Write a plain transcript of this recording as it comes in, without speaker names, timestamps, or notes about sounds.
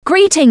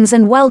Greetings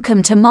and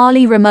welcome to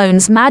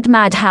Ramone's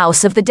Mad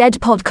House of the Dead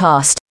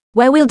podcast,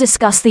 where we'll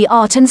discuss the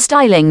art and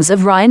stylings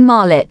of Ryan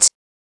Marlett.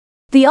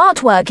 The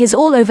artwork is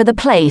all over the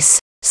place,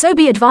 so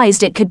be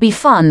advised it could be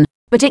fun,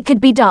 but it could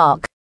be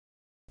dark.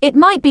 It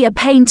might be a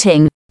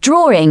painting,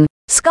 drawing,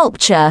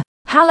 sculpture,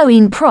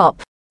 Halloween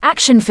prop,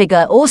 action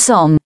figure or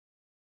song.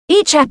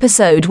 Each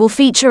episode will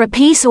feature a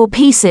piece or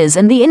pieces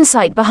and the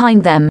insight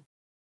behind them.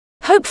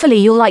 Hopefully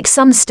you'll like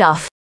some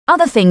stuff,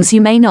 other things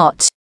you may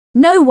not.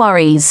 No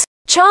worries.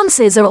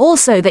 Chances are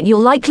also that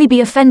you'll likely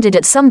be offended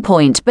at some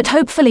point, but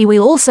hopefully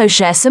we'll also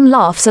share some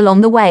laughs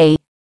along the way.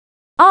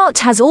 Art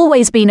has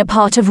always been a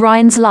part of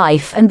Ryan's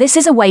life, and this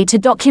is a way to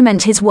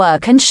document his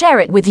work and share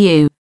it with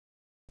you.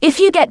 If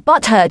you get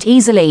butthurt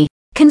easily,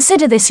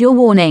 consider this your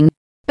warning.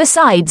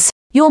 Besides,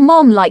 your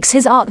mom likes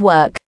his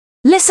artwork.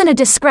 Listener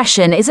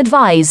discretion is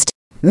advised.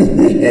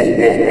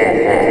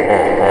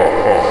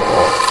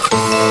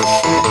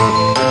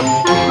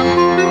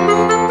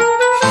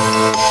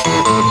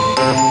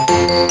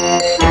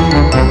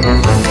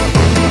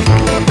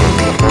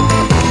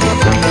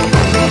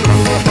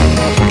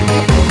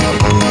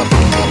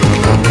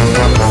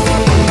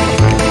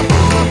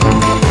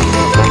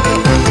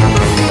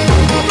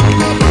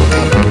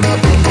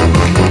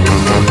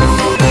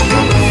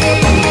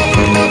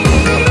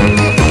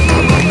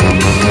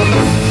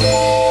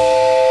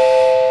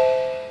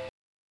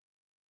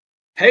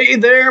 Hey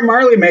there,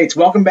 Marley mates.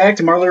 Welcome back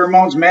to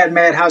Ramone's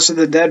Mad House of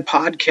the Dead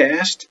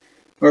podcast,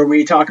 where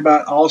we talk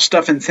about all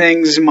stuff and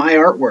things in my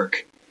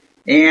artwork.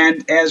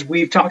 And as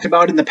we've talked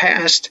about in the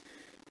past,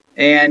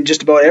 and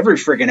just about every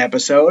friggin'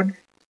 episode,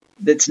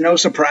 it's no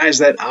surprise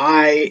that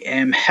I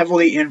am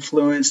heavily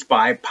influenced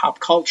by pop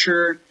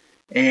culture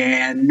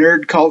and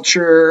nerd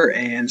culture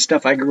and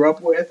stuff I grew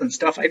up with and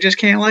stuff I just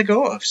can't let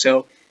go of.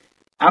 So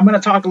I'm going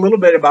to talk a little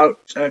bit about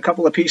a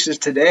couple of pieces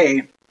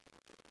today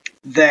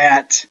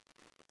that...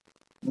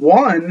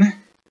 One,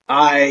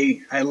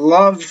 I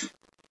love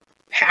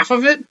half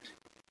of it.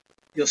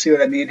 You'll see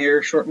what I mean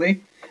here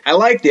shortly. I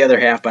like the other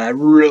half, but I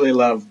really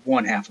love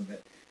one half of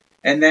it.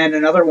 And then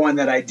another one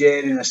that I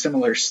did in a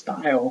similar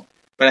style,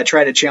 but I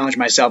try to challenge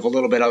myself a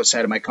little bit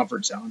outside of my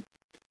comfort zone.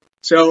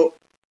 So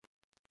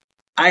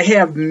I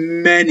have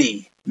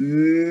many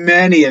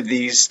of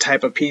these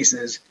type of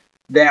pieces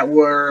that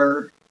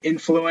were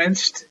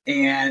influenced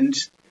and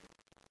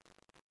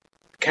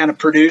kind of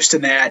produced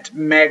in that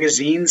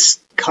magazine's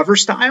cover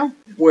style,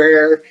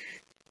 where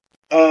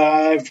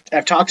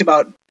I've talked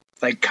about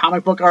like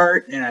comic book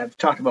art, and I've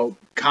talked about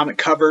comic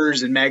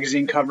covers and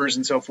magazine covers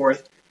and so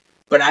forth.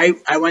 But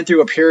I went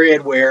through a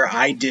period where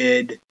I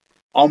did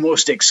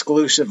almost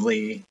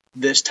exclusively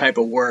this type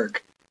of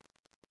work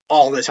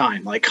all the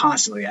time, like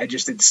constantly. I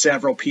just did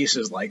several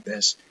pieces like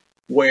this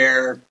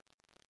where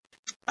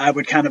I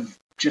would kind of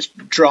just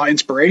draw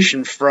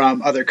inspiration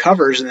from other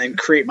covers and then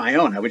create my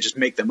own. I would just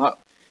make them up.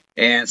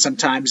 And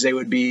sometimes they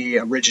would be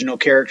original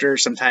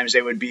characters. Sometimes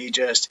they would be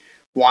just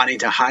wanting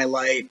to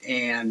highlight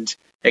and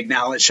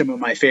acknowledge some of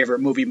my favorite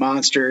movie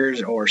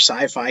monsters or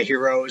sci-fi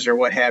heroes or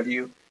what have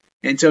you.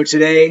 And so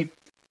today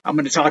I'm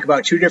going to talk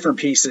about two different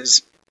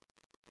pieces.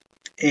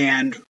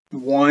 And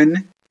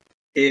one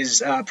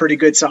is pretty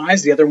good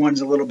size. The other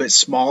one's a little bit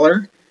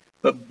smaller,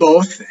 but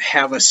both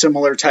have a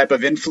similar type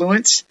of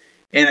influence.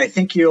 And I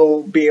think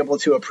you'll be able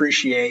to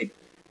appreciate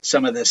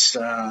some of this,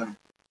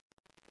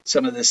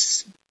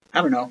 I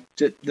don't know,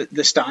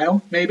 the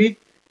style, maybe.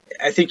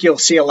 I think you'll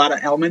see a lot of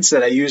elements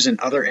that I use in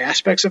other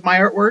aspects of my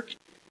artwork.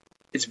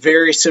 It's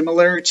very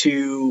similar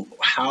to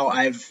how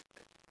I've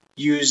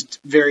used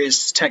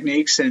various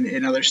techniques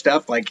and other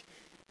stuff. Like,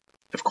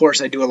 of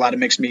course, I do a lot of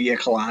mixed media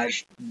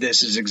collage.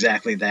 This is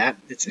exactly that.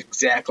 It's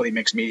exactly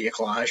mixed media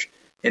collage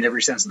in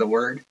every sense of the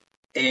word.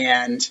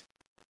 And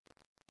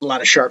a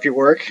lot of Sharpie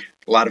work,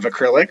 a lot of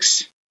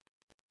acrylics.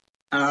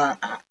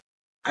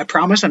 I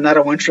promise I'm not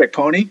a one-trick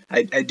pony.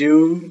 I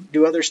do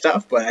other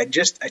stuff, but I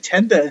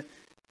tend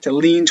to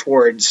lean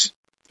towards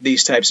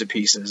these types of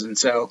pieces. And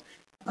so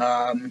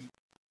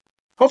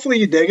hopefully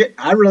you dig it.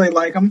 I really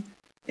like them.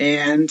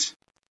 And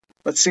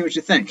let's see what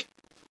you think.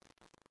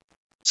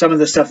 Some of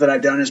the stuff that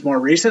I've done is more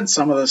recent.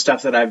 Some of the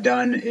stuff that I've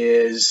done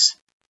is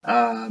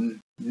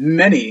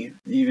many,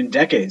 even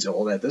decades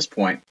old at this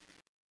point.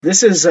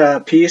 This is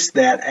a piece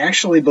that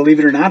actually, believe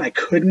it or not, I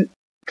couldn't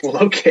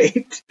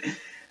locate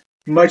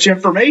much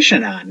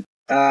information on.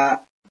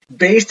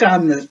 Based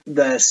on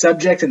the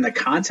subject and the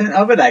content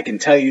of it, I can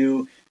tell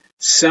you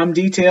some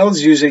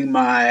details using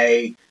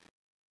my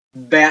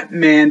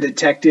Batman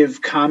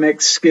detective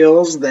comic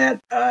skills that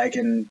I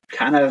can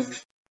kind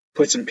of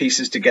put some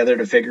pieces together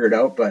to figure it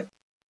out, but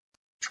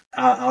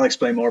I'll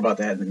explain more about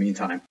that in the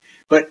meantime.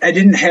 But I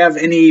didn't have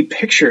any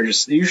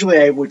pictures. Usually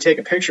I would take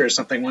a picture of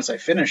something once I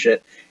finish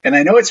it, and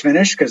I know it's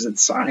finished because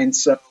it's signed,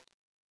 so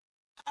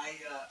I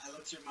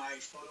looked through my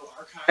photo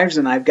archives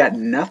and I've got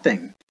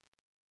nothing.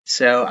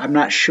 So I'm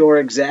not sure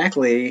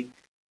exactly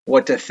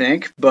what to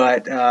think,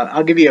 but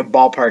I'll give you a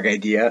ballpark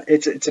idea.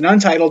 It's an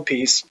untitled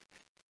piece.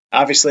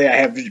 Obviously, I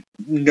have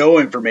no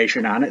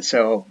information on it,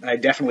 so I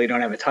definitely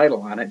don't have a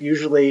title on it.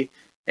 Usually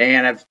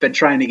And I've been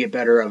trying to get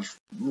better of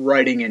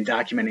writing and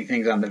documenting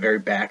things on the very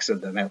backs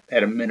of them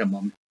at a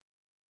minimum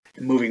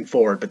moving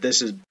forward. But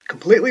this is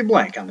completely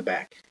blank on the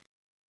back.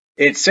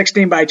 It's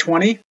 16 by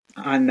 20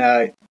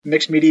 on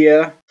mixed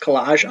media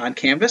collage on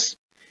canvas,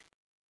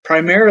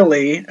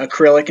 primarily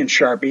acrylic and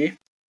Sharpie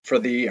for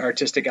the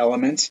artistic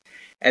elements.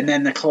 And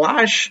then the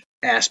collage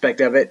aspect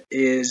of it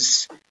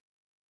is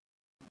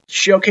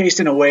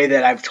showcased in a way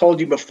that I've told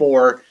you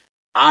before.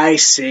 I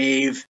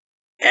save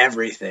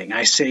everything.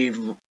 I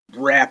save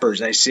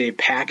wrappers, I save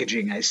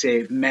packaging, I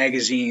save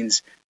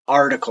magazines,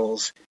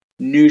 articles,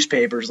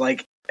 newspapers.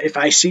 Like if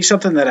I see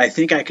something that I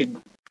think I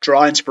could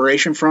draw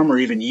inspiration from or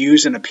even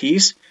use in a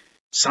piece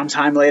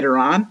sometime later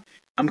on,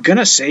 I'm going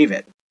to save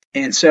it.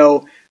 And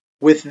so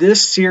with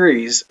this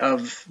series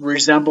of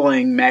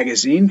resembling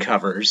magazine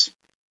covers,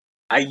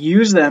 I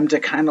use them to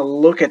kind of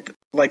look at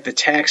like the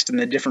text and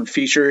the different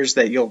features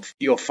that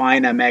you'll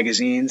find on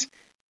magazines,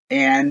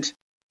 and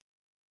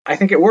I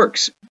think it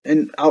works,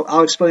 and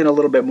I'll explain a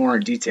little bit more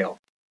in detail.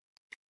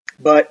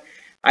 But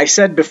I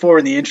said before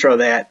in the intro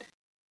that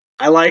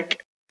I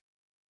like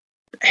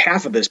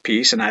half of this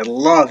piece and I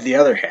love the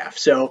other half.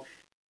 So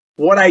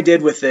what I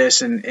did with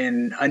this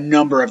and a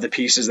number of the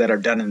pieces that are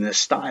done in this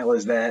style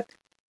is that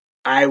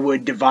I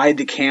would divide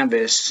the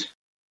canvas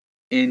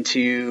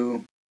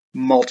into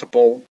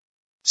multiple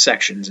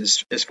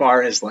sections as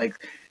far as like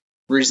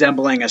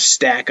resembling a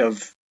stack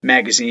of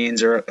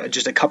magazines or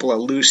just a couple of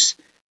loose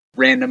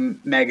random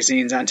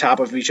magazines on top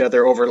of each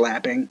other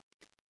overlapping.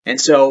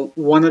 And so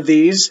one of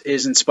these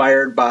is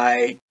inspired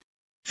by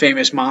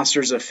famous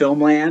monsters of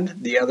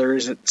filmland. The other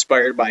is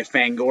inspired by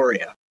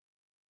Fangoria.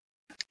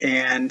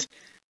 And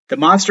the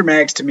monster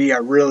mags to me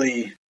are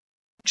really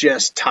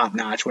just top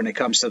notch when it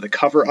comes to the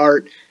cover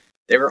art.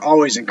 They were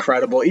always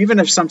incredible, even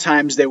if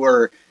sometimes they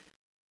were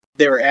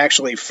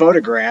actually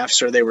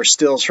photographs or they were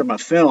stills from a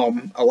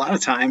film. A lot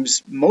of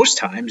times, most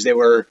times, they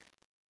were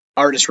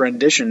artist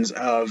renditions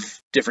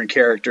of different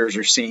characters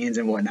or scenes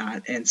and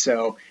whatnot. And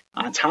so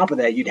on top of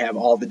that, you'd have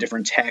all the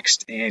different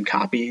text and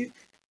copy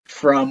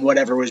from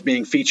whatever was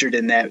being featured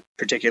in that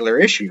particular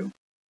issue.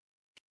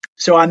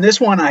 So on this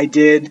one, I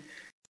did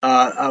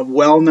a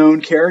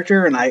well-known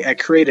character and I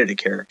created a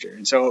character.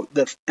 And so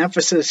the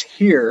emphasis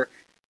here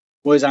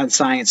was on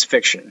science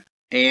fiction.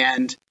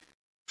 And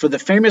for the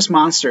famous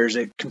monsters,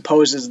 it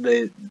composes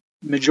the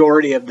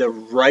majority of the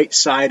right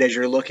side as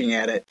you're looking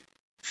at it,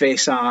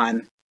 face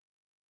on,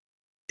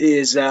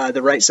 is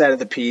the right side of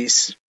the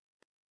piece,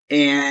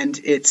 and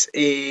it's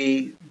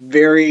a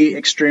very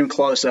extreme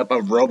close-up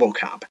of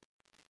RoboCop.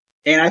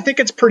 And I think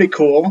it's pretty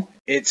cool.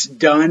 It's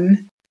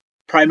done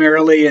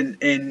primarily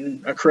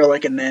in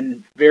acrylic and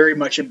then very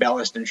much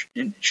embellished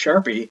in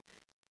Sharpie,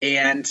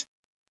 and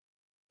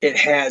it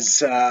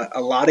has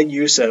a lot of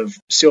use of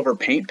silver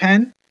paint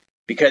pen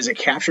because it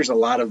captures a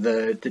lot of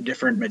the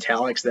different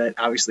metallics that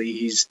obviously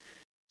he's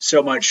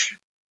so much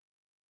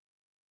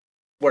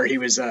where he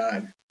was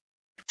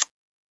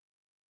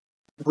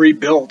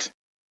rebuilt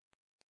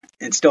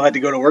and still had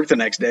to go to work the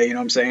next day, you know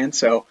what I'm saying?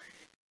 So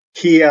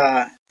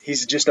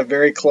he's just a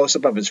very close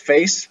up of his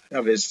face,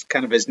 of his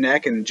kind of his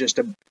neck, and just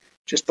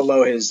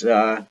below his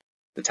the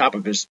top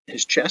of his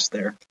chest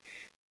there.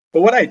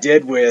 But what I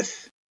did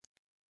with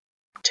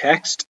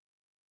text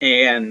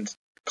and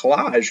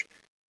collage,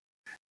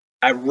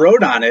 I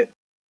wrote on it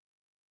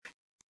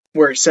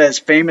where it says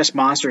famous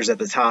monsters at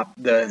the top.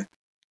 The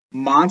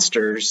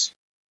monsters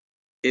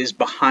is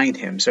behind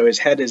him, so his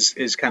head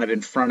is kind of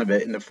in front of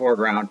it in the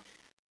foreground.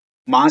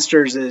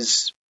 Monsters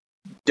is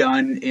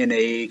done in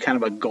a kind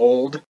of a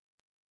gold,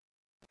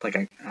 like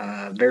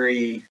a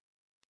very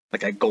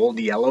like a gold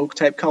yellow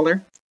type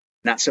color,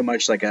 not so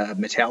much like a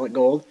metallic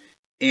gold.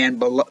 And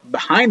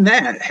behind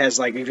that has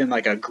like even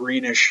like a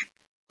greenish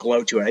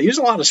glow to it. I use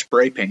a lot of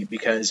spray paint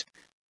because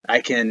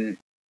I can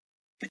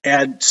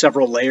add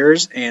several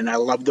layers, and I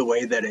love the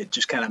way that it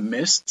just kind of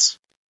mists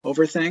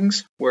over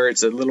things, where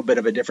it's a little bit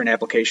of a different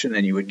application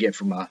than you would get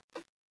from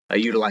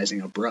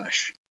utilizing a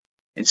brush.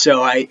 And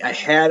so I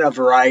had a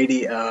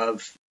variety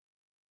of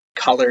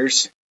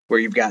colors where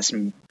you've got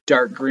some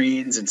dark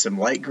greens and some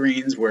light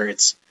greens, where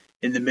it's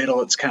in the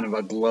middle, it's kind of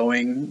a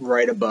glowing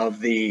right above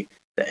the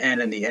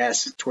N and the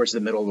S towards the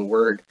middle of the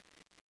word.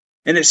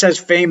 And it says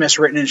famous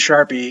written in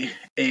Sharpie,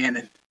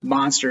 and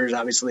monsters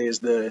obviously is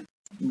the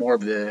more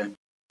of the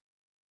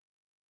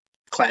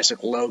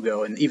classic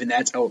logo, and even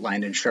that's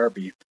outlined in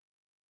Sharpie.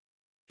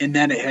 And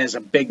then it has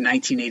a big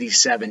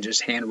 1987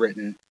 just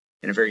handwritten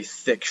in a very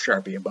thick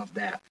Sharpie above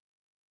that.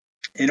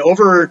 And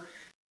over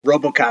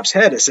RoboCop's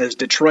head, it says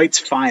Detroit's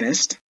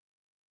finest.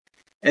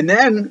 And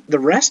then the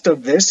rest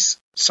of this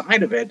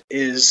side of it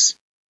is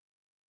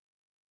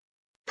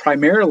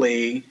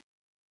primarily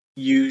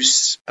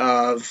use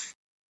of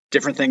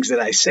different things that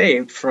I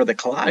saved for the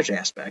collage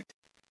aspect.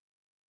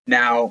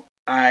 Now,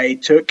 I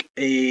took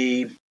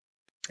an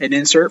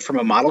insert from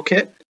a model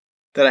kit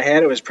that I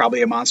had. It was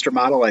probably a monster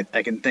model.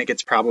 I can think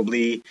it's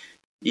probably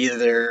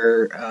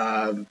either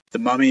the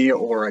Mummy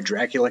or a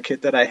Dracula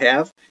kit that I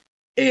have.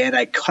 And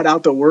I cut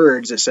out the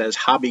words that says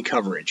hobby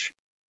coverage.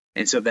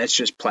 And so that's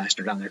just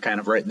plastered on there, kind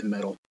of right in the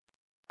middle,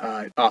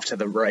 off to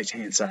the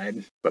right-hand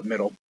side, but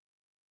middle.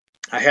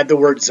 I had the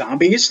word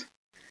zombies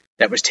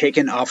that was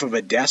taken off of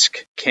a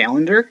desk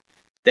calendar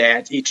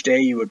that each day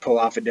you would pull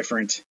off a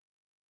different,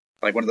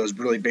 like one of those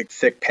really big,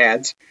 thick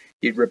pads.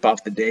 You'd rip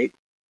off the date.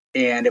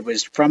 And it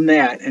was from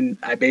that, and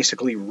I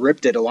basically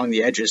ripped it along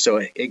the edges so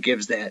it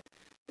gives that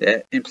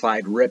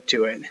implied rip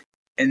to it.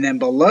 And then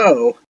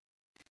below,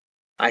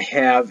 I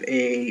have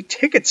a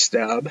ticket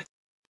stub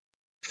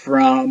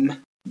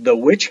from the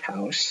Witch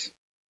House,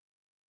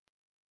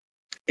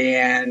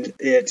 and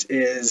it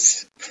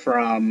is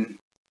from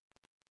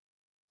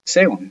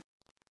Salem,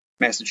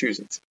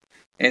 Massachusetts.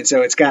 And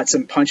so it's got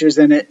some punches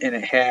in it, and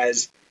it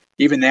has,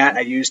 even that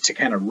I used to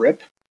kind of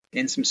rip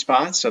in some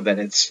spots so that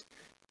it's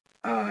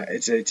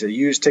a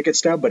used ticket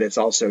stub, but it's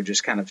also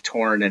just kind of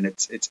torn, and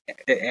it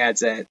adds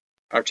that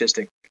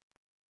artistic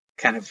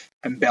kind of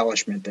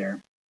embellishment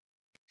there.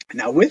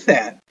 Now with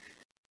that,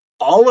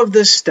 all of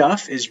this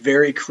stuff is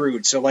very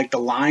crude. So like the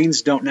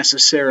lines don't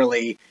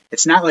necessarily,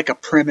 it's not like a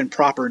prim and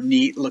proper,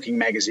 neat looking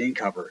magazine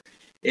cover.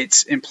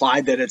 It's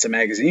implied that it's a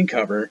magazine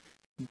cover,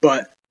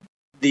 but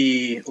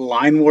the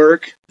line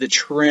work, the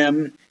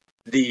trim,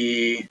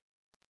 the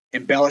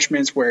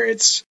embellishments where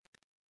it's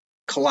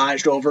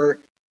collaged over,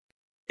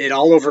 it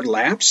all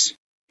overlaps.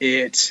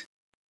 It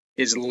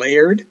is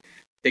layered.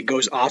 It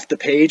goes off the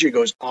page. It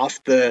goes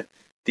off the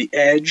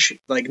edge.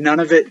 Like none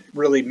of it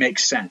really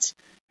makes sense.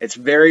 It's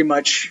very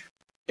much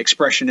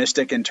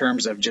expressionistic in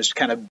terms of just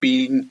kind of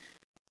being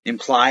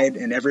implied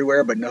and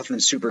everywhere, but nothing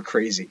super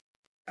crazy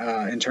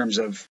in terms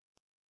of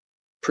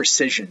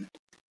precision.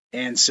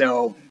 And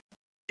so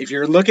if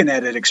you're looking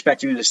at it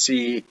expecting to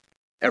see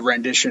a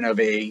rendition of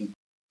a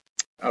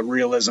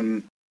realism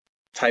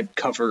type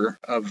cover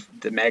of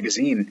the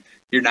magazine,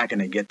 you're not going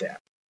to get that.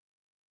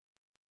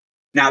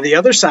 Now, the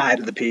other side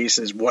of the piece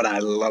is what I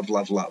love,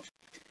 love, love.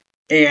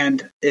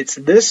 And it's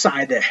this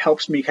side that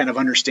helps me kind of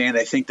understand,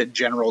 I think, the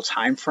general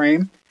time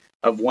frame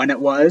of when it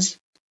was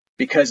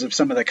because of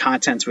some of the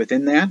contents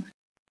within that.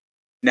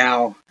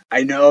 Now,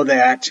 I know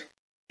that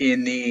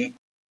in the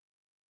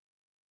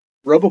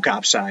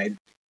RoboCop side,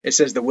 it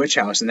says the Witch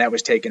House, and that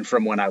was taken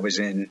from when I was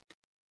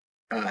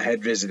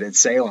had visited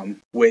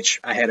Salem,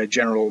 which I had a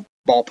general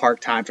ballpark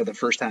time for the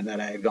first time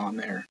that I had gone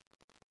there.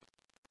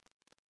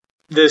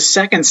 The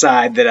second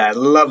side that I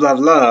love, love,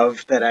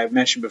 love that I've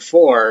mentioned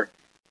before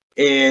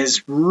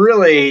is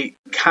really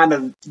kind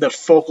of the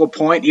focal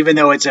point, even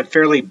though it's a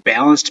fairly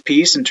balanced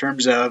piece in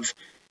terms of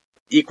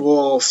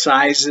equal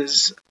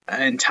sizes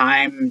and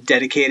time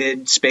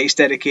dedicated, space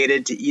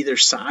dedicated to either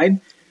side.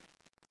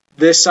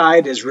 This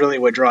side is really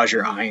what draws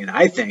your eye in,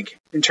 I think,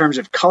 in terms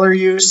of color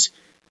use.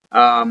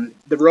 The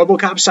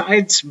RoboCop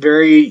side's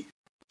very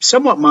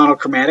somewhat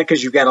monochromatic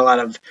because you've got a lot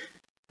of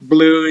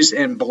blues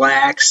and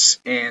blacks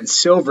and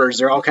silvers.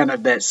 They're all kind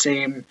of that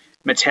same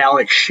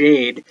metallic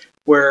shade,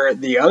 where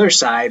the other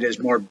side is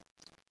more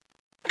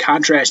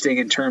contrasting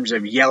in terms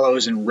of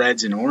yellows and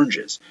reds and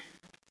oranges.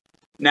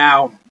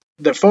 Now,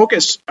 the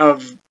focus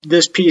of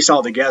this piece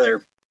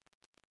altogether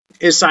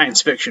is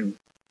science fiction.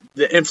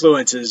 The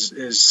influence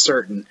is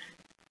certain.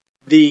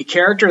 The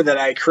character that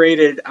I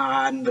created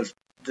on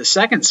the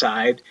second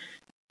side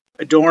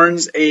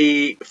adorns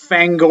a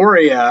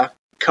Fangoria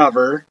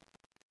cover,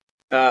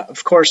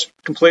 of course,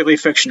 completely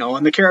fictional,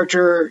 and the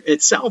character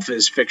itself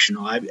is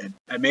fictional. I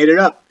made it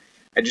up.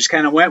 I just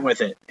kind of went with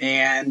it,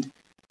 and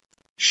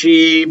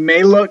she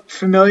may look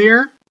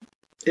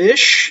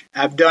familiar-ish.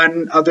 I've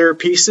done other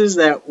pieces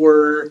that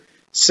were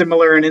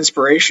similar in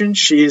inspiration.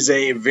 She is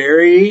a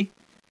very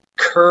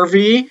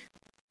curvy,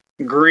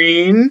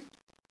 green,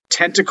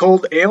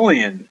 tentacled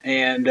alien,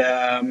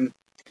 and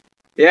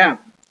yeah,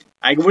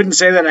 I wouldn't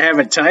say that I have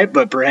a type,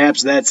 but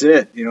perhaps that's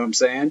it. You know what I'm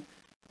saying?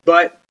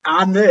 But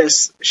on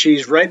this,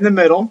 she's right in the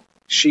middle.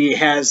 She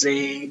has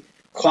a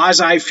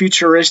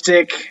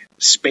quasi-futuristic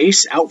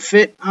space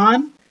outfit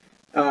on,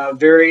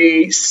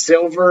 very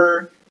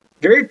silver,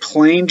 very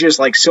plain, just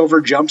like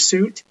silver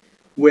jumpsuit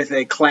with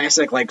a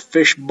classic like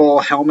fishbowl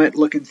helmet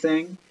looking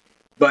thing.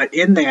 But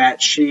in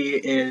that, she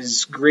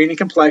is green in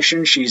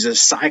complexion. She's a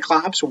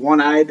cyclops,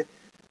 one-eyed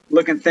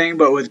looking thing,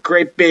 but with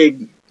great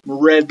big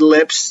red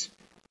lips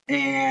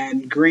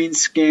and green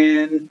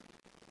skin,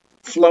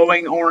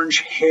 flowing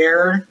orange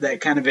hair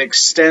that kind of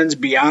extends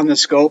beyond the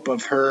scope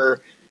of her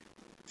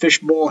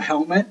fishbowl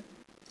helmet.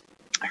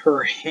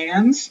 Her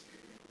hands,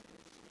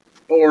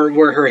 or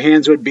where her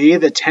hands would be,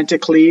 the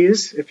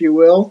tentacles, if you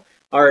will,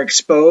 are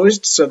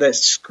exposed so that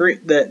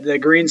the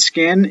green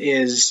skin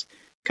is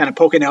kind of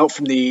poking out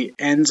from the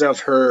ends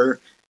of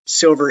her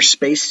silver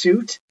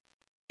spacesuit.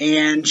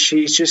 And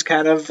she's just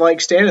kind of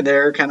like standing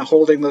there, kind of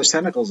holding those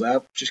tentacles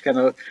up, just kind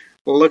of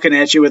looking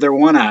at you with her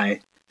one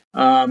eye.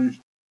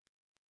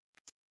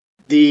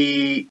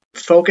 The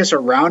focus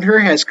around her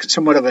has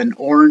somewhat of an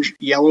orange,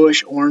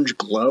 yellowish orange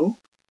glow.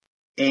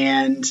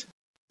 And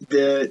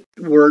the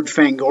word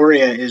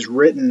Fangoria is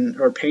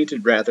written, or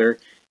painted rather,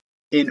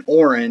 in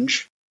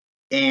orange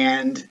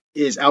and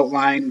is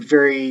outlined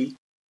very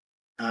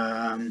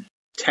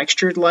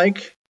textured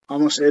like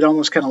It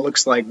almost kind of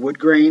looks like wood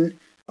grain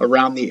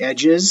around the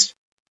edges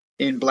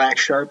in black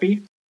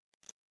Sharpie.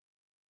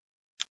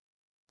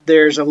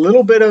 There's a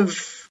little bit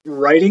of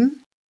writing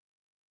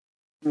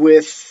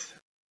with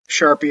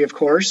Sharpie, of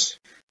course.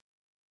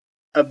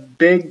 A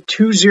big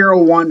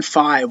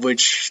 2015,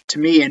 which to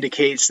me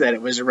indicates that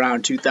it was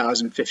around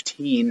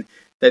 2015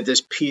 that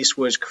this piece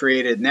was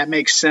created. And that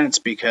makes sense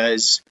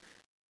because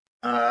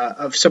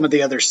of some of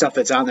the other stuff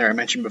that's on there. I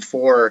mentioned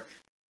before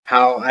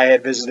how I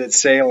had visited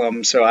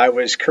Salem. So I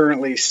was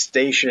currently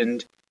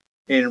stationed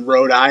in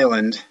Rhode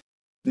Island,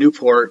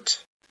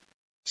 Newport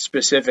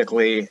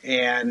specifically.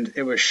 And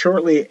it was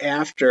shortly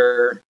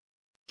after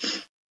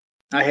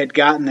I had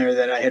gotten there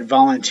that I had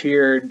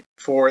volunteered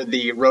for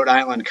the Rhode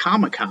Island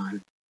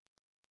Comic-Con.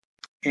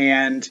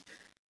 And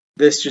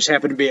this just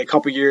happened to be a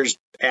couple years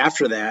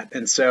after that.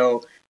 And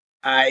so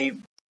I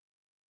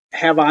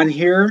have on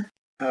here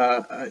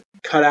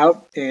cut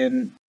out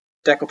and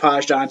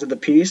decoupaged onto the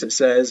piece. It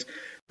says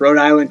Rhode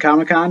Island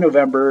Comic-Con,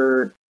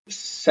 November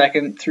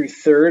 2nd through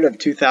 3rd of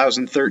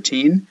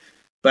 2013.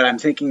 But I'm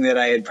thinking that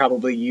I had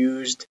probably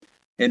used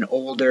an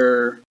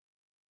older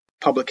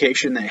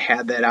publication that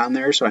had that on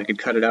there so I could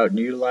cut it out and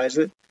utilize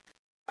it.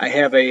 I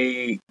have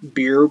a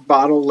beer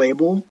bottle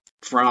label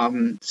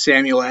from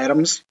Samuel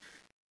Adams,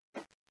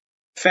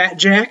 Fat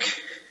Jack,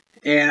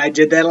 and I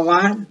did that a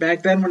lot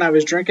back then when I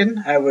was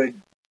drinking. I would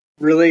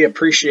really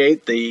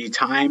appreciate the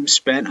time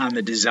spent on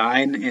the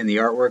design and the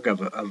artwork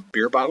of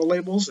beer bottle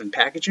labels and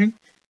packaging,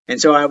 and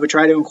so I would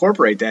try to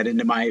incorporate that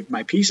into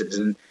my pieces.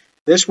 And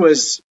this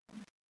was,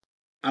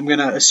 I'm going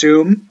to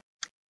assume,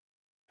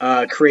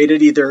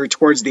 created either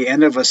towards the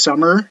end of a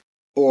summer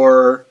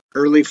or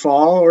early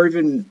fall, or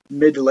even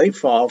mid to late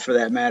fall for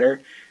that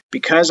matter,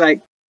 because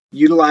I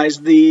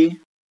utilized the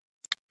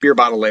beer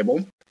bottle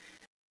label.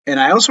 And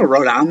I also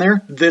wrote on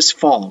there this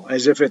fall,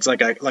 as if it's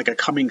like a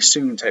coming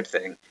soon type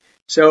thing.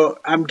 So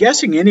I'm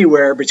guessing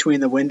anywhere between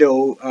the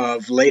window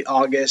of late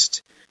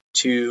August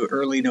to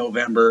early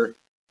November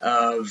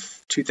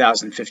of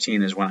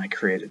 2015 is when I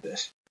created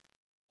this.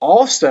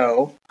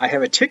 Also, I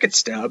have a ticket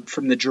stub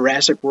from the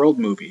Jurassic World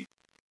movie.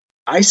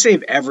 I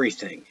save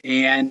everything,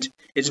 and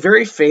it's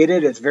very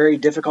faded. It's very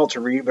difficult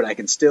to read, but I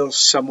can still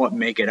somewhat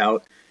make it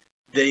out.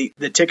 The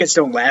tickets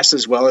don't last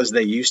as well as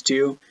they used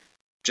to.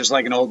 Just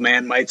like an old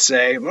man might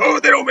say, oh,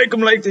 they don't make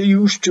them like they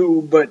used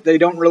to, but they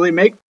don't really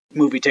make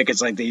movie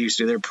tickets like they used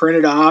to. They're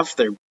printed off.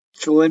 They're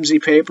flimsy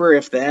paper,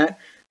 if that.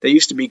 They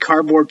used to be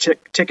cardboard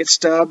ticket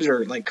stubs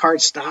or like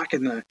card stock,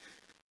 and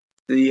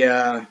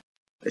the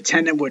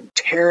attendant would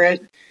tear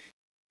it,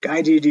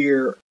 guide you to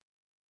your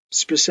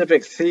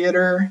specific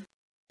theater.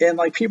 And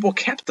like people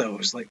kept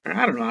those. Like,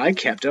 I don't know, I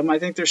kept them. I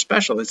think they're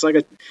special. It's a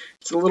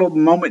little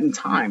moment in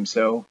time.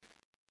 So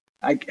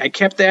I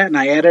kept that and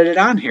I added it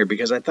on here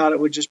because I thought it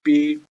would just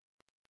be,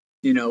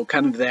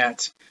 kind of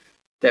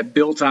that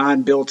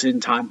built-in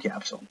time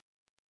capsule.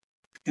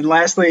 And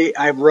lastly,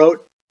 I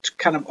wrote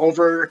kind of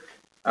over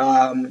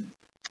the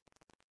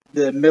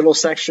middle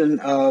section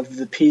of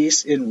the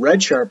piece in red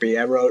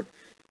Sharpie. I wrote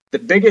the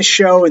biggest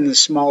show in the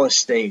smallest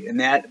state,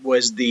 and that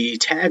was the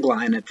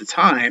tagline at the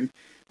time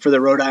for the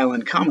Rhode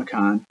Island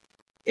Comic-Con.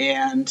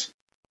 And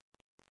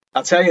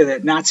I'll tell you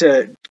that, not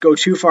to go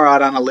too far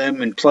out on a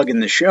limb and plug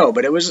in the show,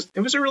 but it was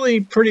a really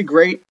pretty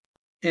great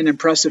and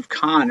impressive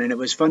con, and it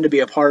was fun to be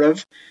a part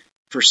of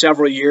for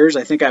several years.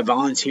 I think I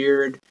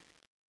volunteered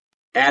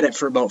at it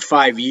for about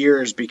 5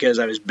 years because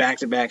I was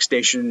back-to-back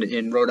stationed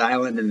in Rhode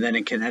Island and then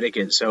in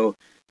Connecticut, so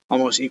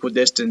almost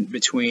equidistant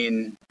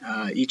between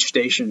each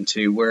station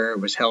to where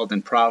it was held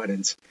in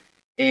Providence.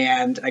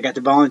 And I got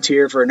to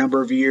volunteer for a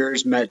number of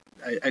years, met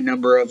a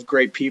number of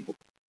great people,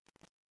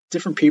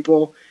 different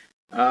people,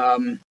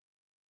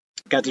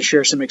 got to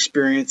share some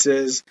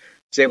experiences,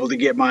 was able to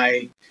get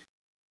my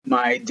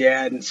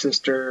dad and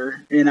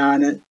sister in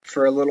on it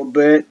for a little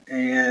bit,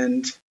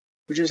 and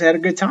we just had a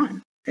good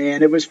time.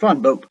 And it was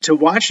fun, but to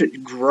watch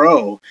it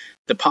grow,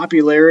 the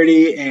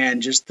popularity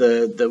and just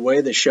the way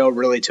the show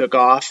really took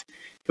off.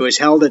 It was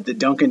held at the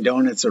Dunkin'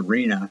 Donuts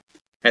Arena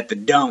at the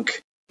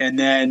Dunk, and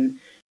then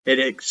it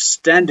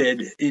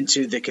extended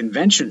into the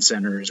convention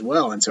center as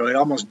well. And so it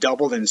almost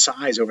doubled in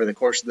size over the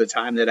course of the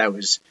time that I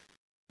was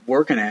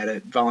working at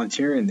it,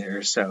 volunteering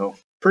there. So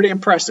pretty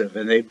impressive.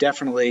 And they've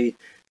definitely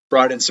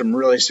brought in some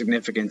really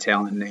significant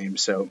talent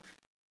names. So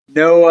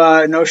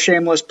no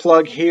shameless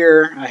plug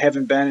here. I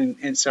haven't been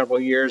in several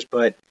years,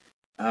 but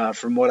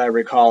from what I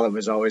recall, it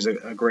was always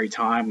a great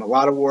time. A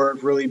lot of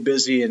work, really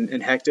busy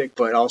and hectic,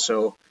 but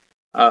also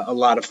a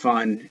lot of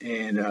fun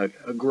and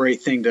a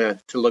great thing to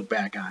look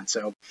back on.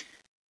 So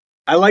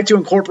I like to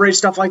incorporate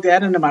stuff like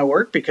that into my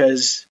work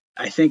because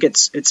I think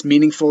it's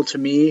meaningful to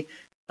me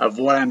of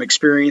what I'm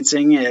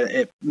experiencing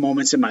at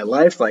moments in my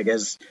life. Like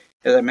as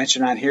I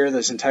mentioned on here,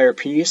 this entire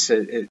piece,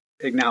 it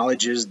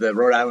acknowledges the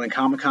Rhode Island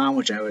Comic-Con,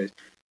 which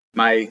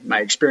my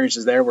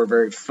experiences there were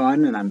very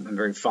fun and I'm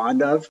very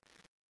fond of.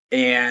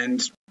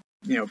 And,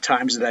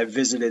 times that I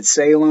visited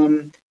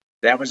Salem,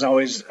 that was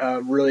always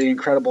a really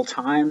incredible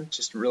time,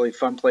 just a really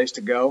fun place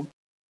to go.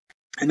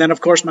 And then, of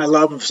course, my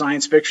love of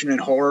science fiction and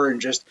horror and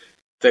just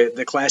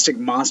the classic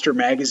monster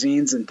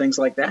magazines and things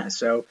like that.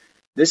 So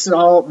this is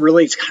all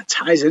really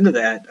ties into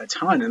that a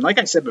ton. And like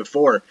I said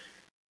before,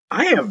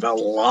 I have a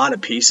lot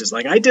of pieces.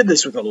 Like I did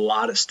this with a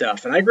lot of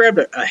stuff, and I grabbed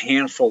a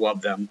handful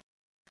of them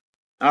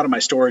out of my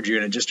storage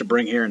unit just to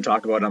bring here and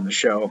talk about on the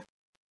show.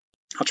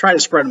 I'll try to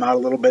spread them out a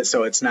little bit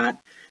so it's not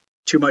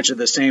too much of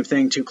the same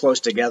thing too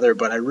close together,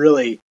 but it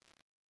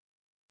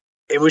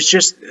was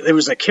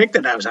a kick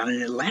that I was on,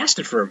 and it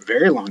lasted for a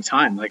very long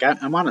time. Like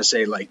I want to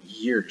say like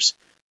years.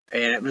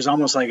 And it was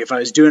almost like if I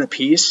was doing a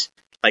piece,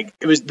 like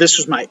this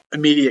was my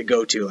immediate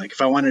go-to. Like if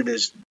I wanted to,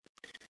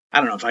 I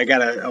don't know, if I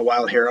got a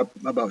wild hair up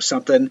about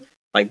something,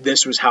 like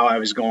this was how I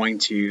was going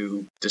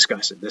to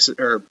discuss it.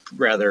 Or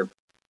rather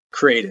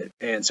create it.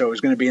 And so it was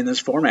going to be in this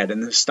format,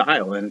 in this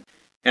style. And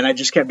I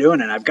just kept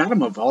doing it. I've got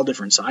them of all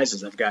different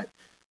sizes. I've got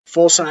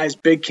full-size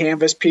big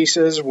canvas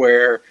pieces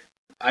where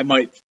I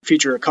might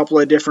feature a couple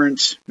of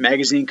different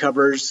magazine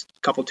covers,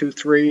 couple, two,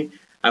 three.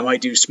 I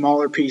might do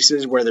smaller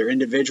pieces where they're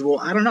individual.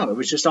 I don't know. It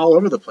was just all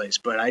over the place,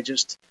 but I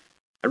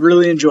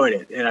really enjoyed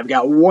it. And I've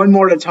got one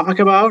more to talk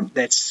about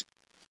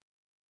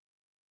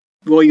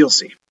well, you'll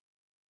see.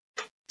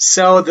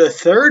 So the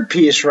third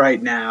piece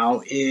right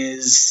now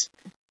is,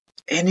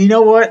 and you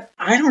know what?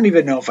 I don't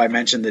even know if I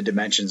mentioned the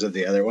dimensions of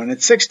the other one.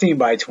 It's 16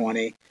 by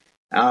 20.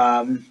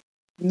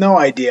 No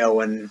idea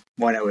when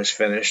it was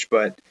finished,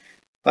 but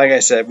like I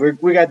said,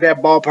 we got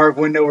that ballpark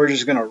window. We're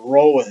just going to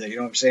roll with it. You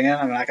know what I'm saying?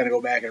 I'm not going to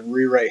go back and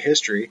rewrite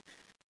history,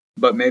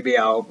 but maybe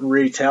I'll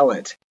retell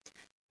it.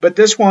 But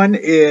this one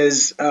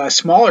is a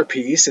smaller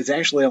piece. It's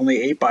actually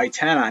only 8 by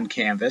 10 on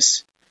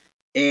canvas,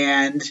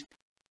 and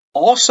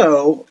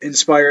also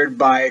inspired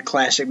by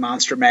classic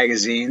monster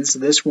magazines.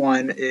 This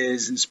one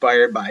is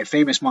inspired by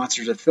Famous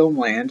Monsters of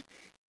Filmland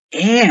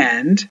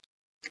and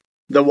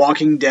the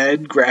Walking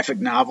Dead graphic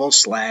novel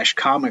 /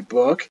 comic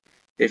book,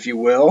 if you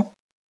will.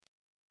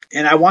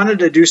 And I wanted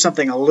to do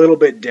something a little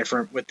bit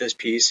different with this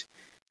piece.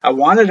 I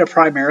wanted to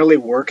primarily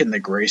work in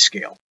the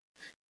grayscale.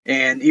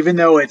 And even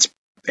though it's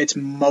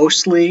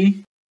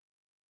mostly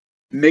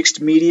mixed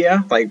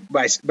media, like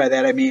by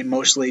that I mean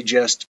mostly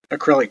just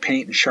acrylic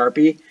paint and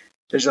Sharpie,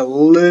 there's a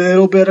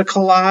little bit of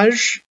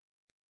collage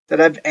that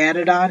I've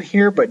added on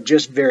here, but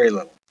just very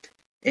little.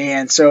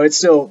 And so it's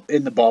still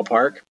in the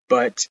ballpark,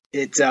 but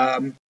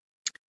I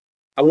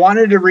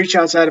wanted to reach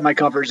outside of my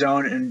comfort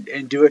zone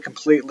and do it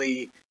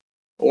completely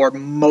or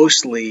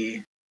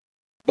mostly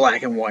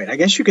black and white. I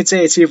guess you could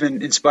say it's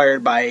even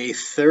inspired by a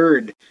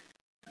third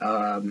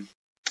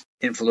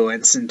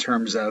influence in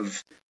terms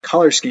of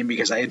color scheme,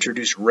 because I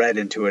introduced red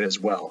into it as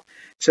well.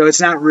 So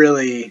it's not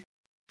really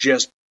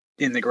just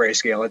in the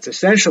grayscale. It's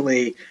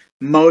essentially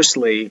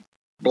mostly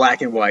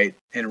black and white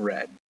and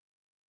red.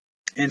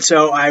 And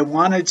so I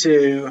wanted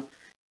to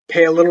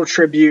pay a little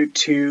tribute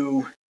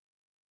to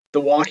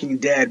The Walking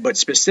Dead, but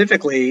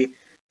specifically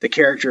the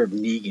character of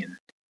Negan.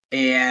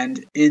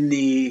 And in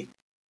the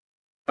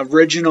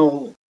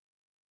original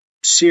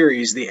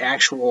series, the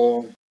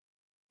actual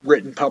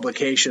written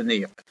publication,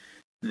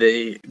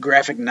 the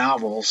graphic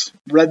novels,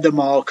 read them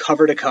all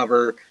cover to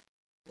cover,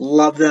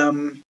 love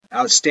them,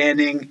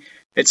 outstanding.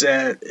 It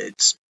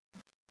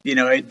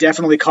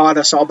definitely caught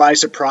us all by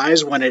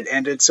surprise when it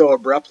ended so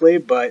abruptly,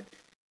 but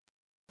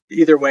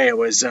either way, it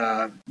was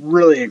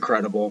really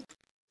incredible.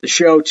 The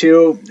show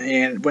too,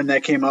 and when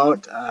that came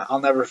out,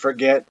 I'll never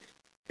forget.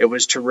 It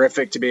was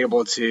terrific to be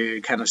able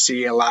to kind of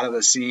see a lot of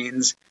the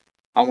scenes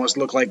almost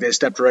look like they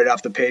stepped right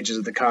off the pages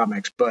of the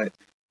comics, but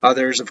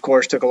others, of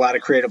course, took a lot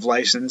of creative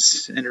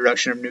license,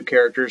 introduction of new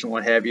characters and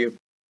what have you.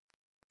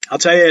 I'll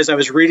tell you, as I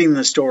was reading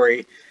the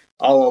story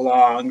all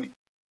along,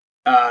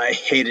 I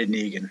hated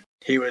Negan.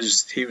 He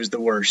was the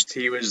worst.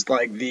 He was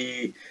like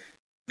the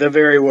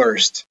very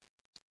worst.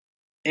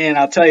 And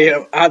I'll tell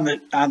you, on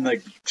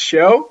the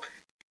show,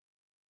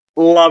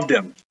 loved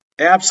him.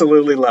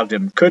 Absolutely loved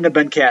him. Couldn't have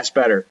been cast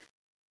better.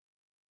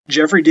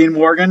 Jeffrey Dean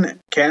Morgan,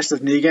 cast as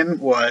Negan,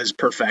 was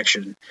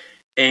perfection.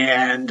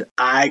 And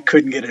I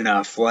couldn't get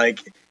enough. Like,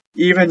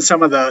 even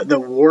some of the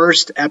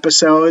worst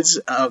episodes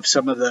of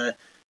some of the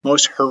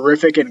most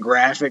horrific and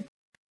graphic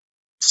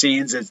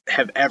scenes that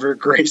have ever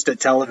graced a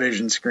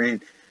television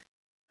screen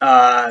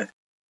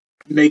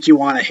make you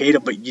want to hate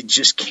him, but you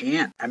just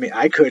can't. I mean,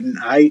 I couldn't.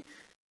 I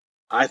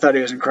thought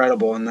he was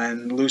incredible. And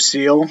then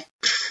Lucille,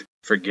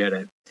 forget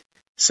it.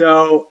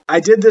 So I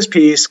did this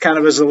piece kind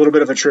of as a little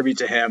bit of a tribute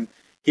to him.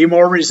 He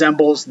more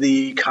resembles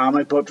the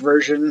comic book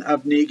version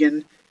of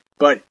Negan,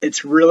 but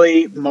it's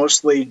really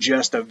mostly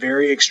just a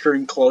very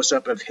extreme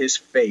close-up of his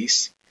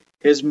face,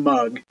 his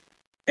mug,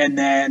 and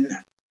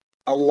then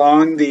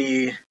along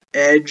the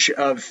edge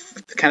of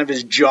kind of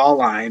his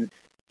jawline,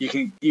 you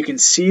can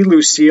see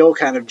Lucille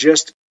kind of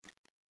just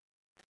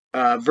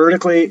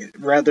diagonally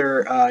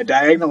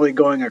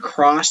going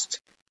across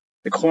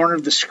the corner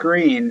of the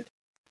screen.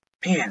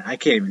 Man, I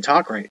can't even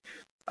talk right.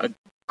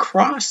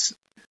 Across.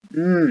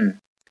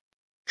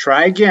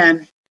 Try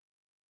again.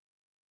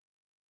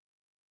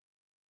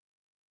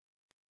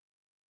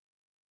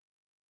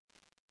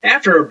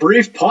 After a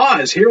brief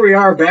pause, here we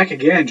are back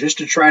again just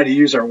to try to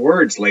use our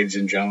words, ladies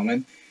and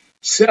gentlemen.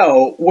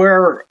 So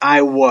where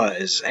I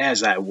was,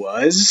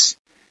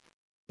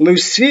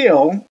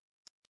 Lucille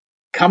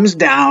comes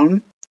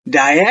down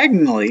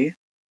diagonally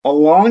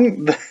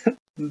along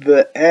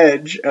the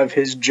edge of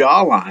his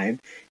jawline,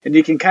 and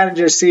you can kind of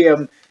just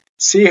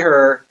see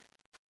her.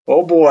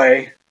 Oh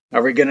boy,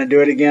 are we going to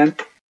do it again?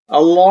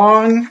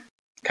 Along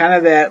kind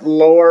of that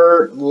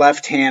lower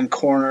left-hand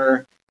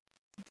corner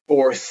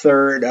or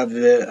third of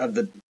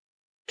the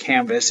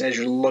canvas as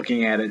you're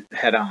looking at it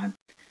head on.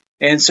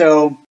 And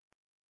so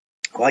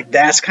like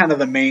that's kind of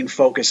the main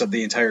focus of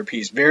the entire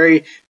piece.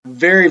 Very,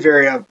 very,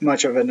 very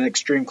much of an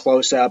extreme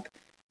close up,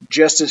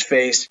 just his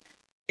face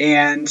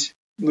and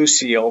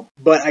Lucille.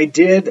 But I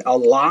did a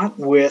lot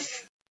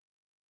with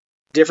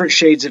different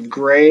shades of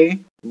gray,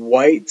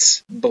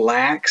 whites,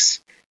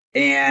 blacks,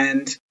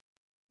 and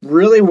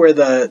really where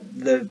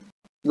the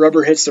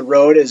rubber hits the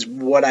road is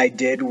what I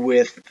did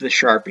with the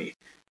Sharpie.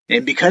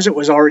 And because it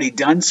was already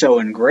done so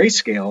in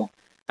grayscale,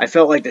 I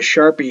felt like the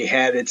Sharpie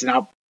had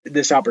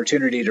this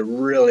opportunity to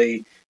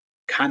really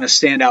kind of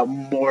stand out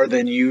more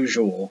than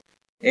usual.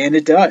 And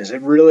it does.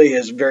 It really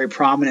is very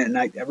prominent, and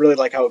I really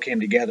like how it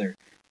came together.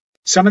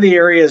 Some of the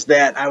areas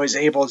that I was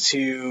able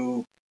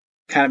to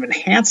kind of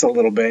enhance a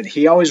little bit,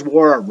 he always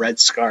wore a red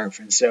scarf.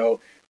 And so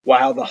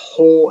while the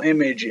whole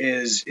image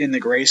is in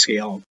the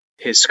grayscale,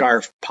 his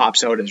scarf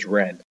pops out as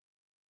red.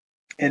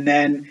 And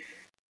then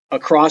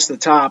across the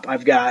top,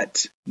 I've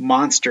got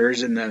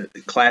monsters in the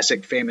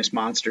classic famous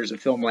monsters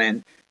of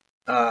Filmland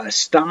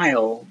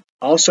style,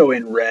 also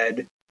in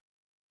red.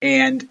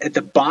 And at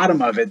the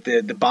bottom of it,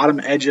 the bottom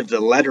edge of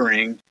the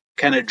lettering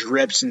kind of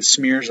drips and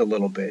smears a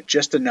little bit,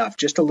 just enough,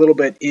 just a little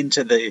bit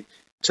into the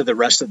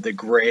rest of the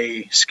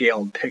gray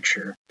scaled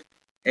picture.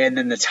 And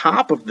then the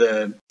top of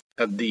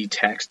the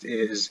text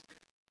is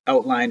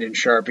outlined in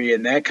Sharpie,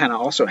 and that kind of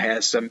also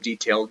has some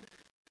detailed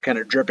kind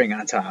of dripping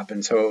on top.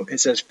 And so it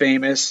says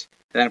famous,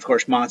 and then of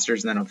course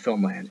monsters, and then of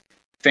Filmland.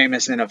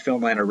 Famous and of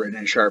Filmland are written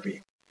in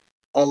Sharpie.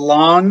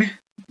 Along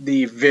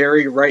the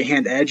very right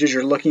hand edge as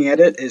you're looking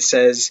at it, it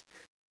says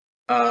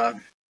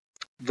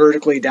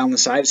vertically down the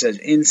side, it says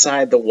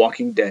Inside the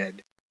Walking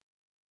Dead,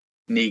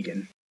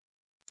 Negan.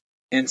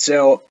 And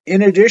so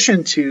in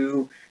addition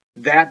to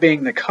that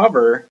being the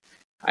cover,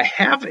 I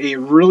have a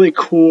really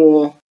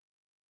cool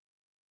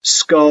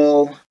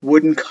skull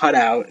wooden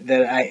cutout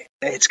that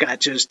it's got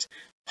just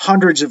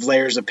hundreds of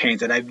layers of paint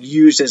that I've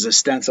used as a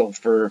stencil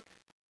for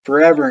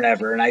forever and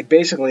ever. And I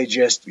basically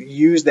just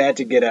used that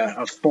to get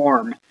a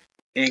form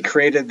and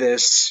created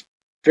this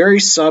very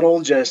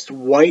subtle, just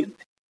white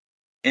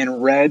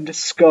and red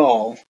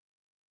skull.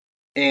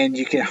 And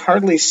you can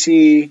hardly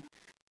see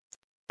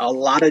a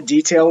lot of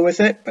detail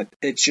with it, but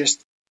it's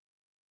just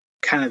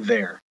kind of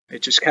there.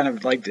 It's just kind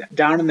of like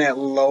down in that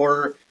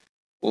lower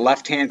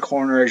left-hand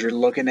corner as you're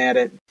looking at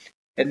it.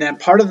 And then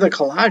part of the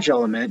collage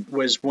element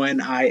was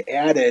when I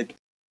added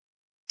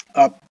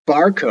a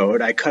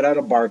barcode. I cut out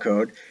a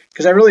barcode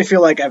because I really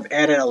feel like I've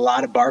added a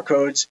lot of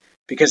barcodes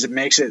because it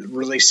makes it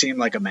really seem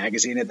like a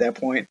magazine at that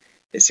point.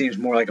 It seems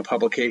more like a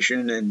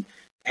publication, and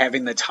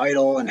having the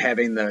title and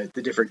having the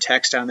different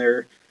text on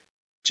there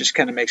just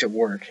kind of makes it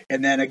work.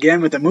 And then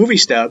again with the movie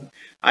stub,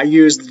 I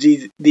used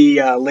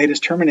the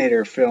latest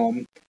Terminator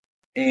film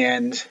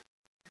and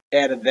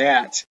added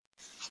that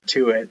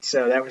to it.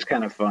 So that was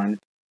kind of fun.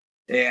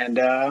 And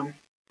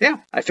yeah,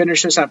 I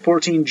finished this on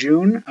 14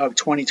 June of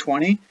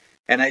 2020.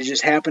 And I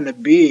just happened to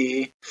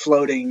be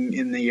floating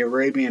in the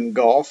Arabian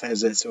Gulf,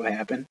 as it so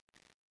happened.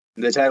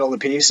 The title of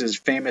the piece is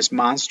Famous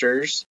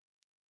Monsters,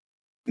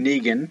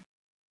 Negan.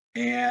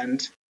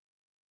 And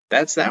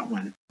that's that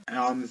one.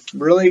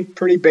 Really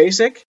pretty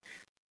basic.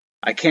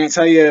 I can't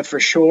tell you for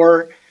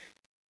sure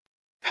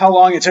how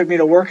long it took me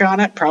to work on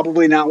it.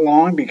 Probably not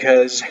long,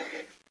 because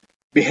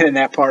being in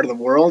that part of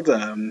the world,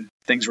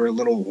 things were a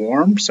little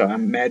warm. So I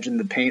imagine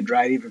the paint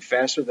dried even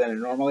faster than it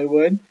normally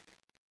would.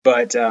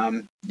 But,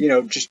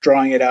 just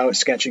drawing it out,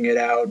 sketching it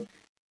out,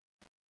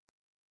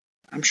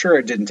 I'm sure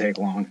it didn't take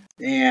long.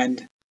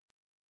 And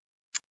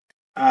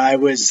I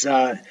was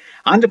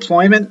on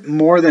deployment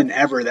more than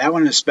ever, that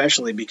one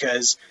especially,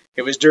 because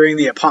it was during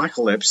the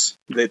apocalypse,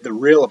 the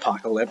real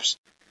apocalypse,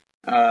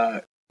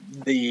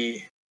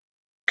 the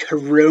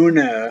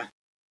Corona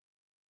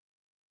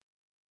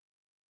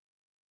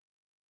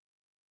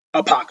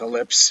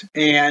apocalypse,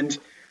 and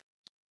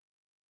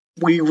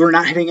we were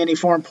not hitting any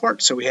foreign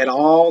ports. So we had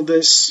all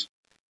this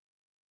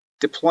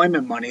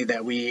deployment money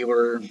that we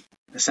were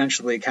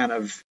essentially kind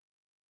of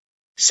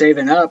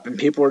saving up, and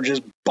people were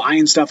just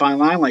buying stuff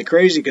online like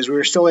crazy because we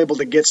were still able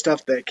to get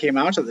stuff that came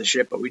out of the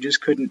ship, but we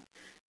just couldn't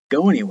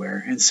go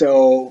anywhere. And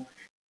so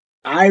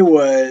I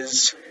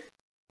was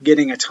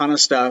getting a ton of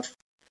stuff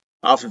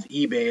off of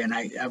eBay, and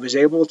I was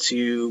able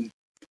to,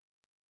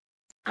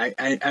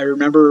 I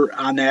remember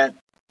on that,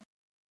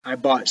 I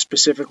bought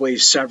specifically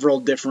several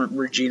different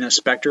Regina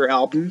Spektor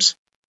albums.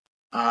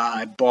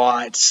 I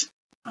bought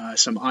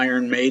some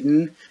Iron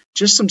Maiden,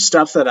 just some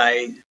stuff that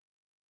I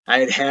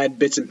had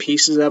bits and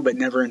pieces of, but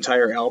never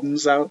entire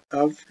albums out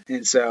of.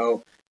 And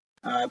so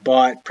I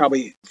bought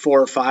probably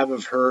 4 or 5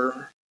 of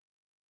her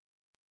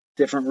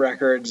different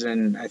records,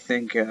 and I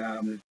think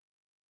a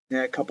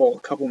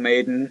couple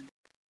Maiden.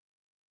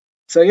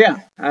 So yeah,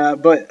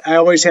 but I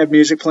always have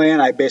music playing.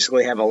 I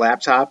basically have a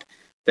laptop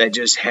that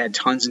just had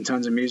tons and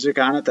tons of music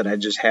on it that I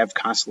just have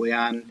constantly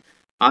on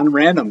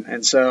random,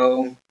 and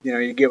so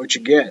you get what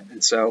you get,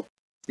 and so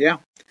yeah,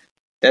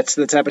 that's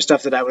the type of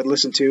stuff that I would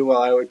listen to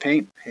while I would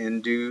paint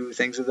and do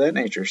things of that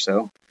nature.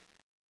 So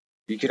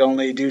you could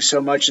only do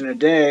so much in a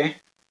day,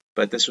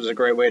 but this was a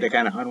great way to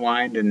kind of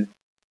unwind and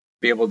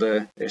be able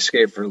to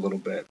escape for a little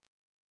bit.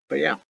 But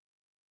yeah,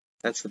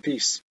 that's the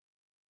piece.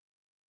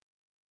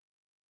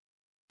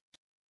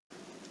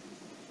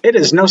 It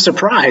is no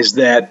surprise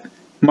that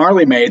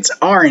Marley Mates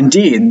are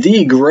indeed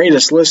the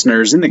greatest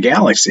listeners in the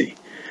galaxy.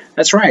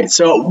 That's right.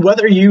 So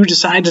whether you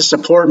decide to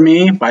support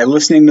me by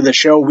listening to the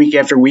show week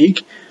after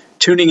week,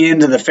 tuning in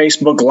to the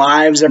Facebook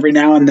Lives every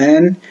now and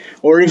then,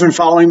 or even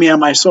following me on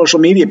my social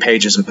media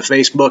pages of the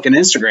Facebook and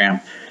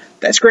Instagram,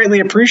 that's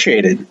greatly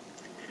appreciated.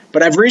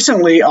 But I've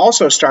recently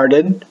also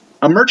started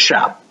a merch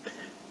shop.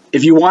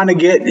 If you want to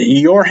get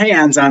your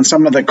hands on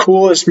some of the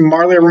coolest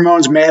Marley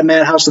Ramone's Mad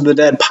Mad House of the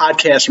Dead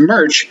podcast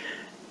merch,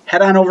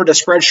 head on over to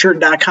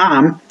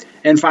spreadshirt.com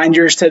and find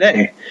yours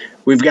today.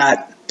 We've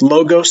got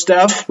logo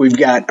stuff. We've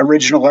got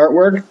original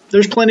artwork.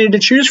 There's plenty to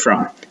choose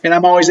from, and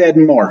I'm always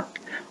adding more.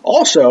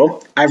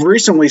 Also, I've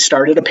recently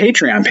started a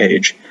Patreon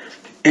page,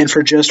 and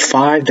for just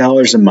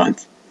 $5 a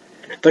month,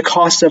 the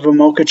cost of a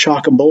mocha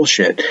chocolate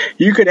bullshit,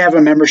 you could have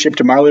a membership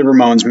to Marley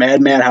Ramone's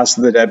Mad Mad House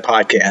of the Dead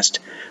podcast,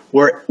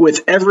 where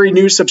with every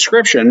new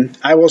subscription,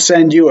 I will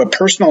send you a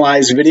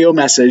personalized video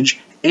message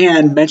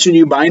and mention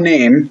you by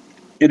name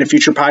in a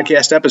future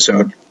podcast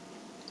episode.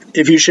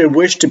 If you should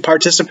wish to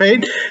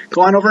participate,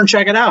 go on over and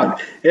check it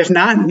out. If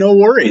not, no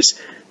worries.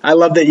 I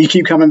love that you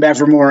keep coming back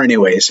for more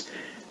anyways.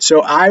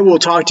 So I will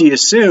talk to you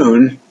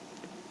soon.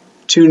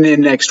 Tune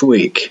in next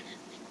week.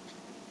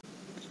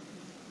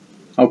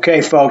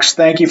 Okay, folks,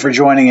 thank you for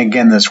joining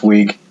again this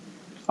week.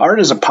 Art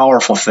is a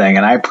powerful thing,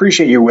 and I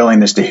appreciate your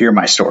willingness to hear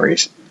my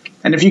stories.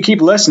 And if you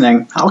keep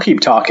listening, I'll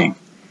keep talking.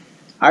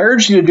 I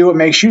urge you to do what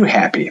makes you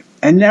happy,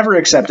 and never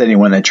accept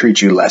anyone that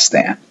treats you less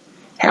than.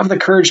 Have the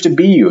courage to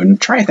be you and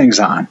try things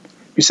on.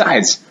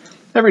 Besides,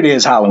 every day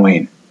is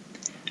Halloween.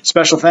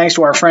 Special thanks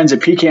to our friends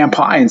at Pecan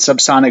Pie and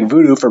Subsonic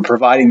Voodoo for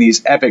providing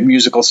these epic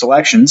musical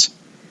selections.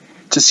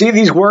 To see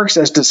these works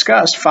as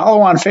discussed,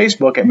 follow on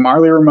Facebook at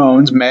Marley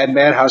Ramone's Mad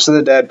Mad House of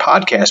the Dead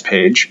podcast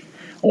page,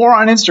 or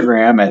on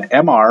Instagram at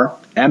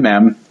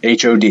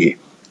MRMMHOD.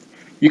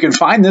 You can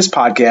find this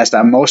podcast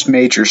on most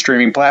major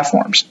streaming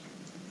platforms.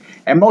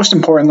 And most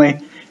importantly,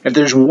 if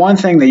there's one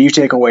thing that you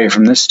take away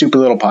from this stupid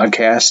little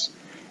podcast,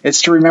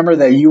 it's to remember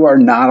that you are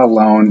not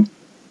alone,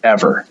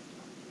 ever.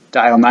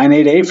 Dial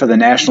 988 for the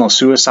National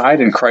Suicide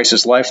and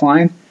Crisis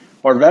Lifeline,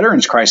 or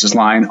Veterans Crisis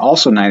Line,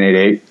 also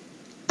 988,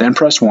 then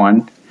press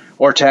 1,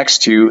 or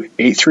text to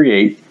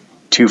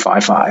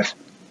 838-255.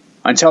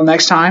 Until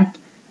next time,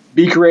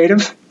 be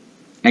creative,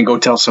 and go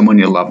tell someone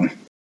you love them.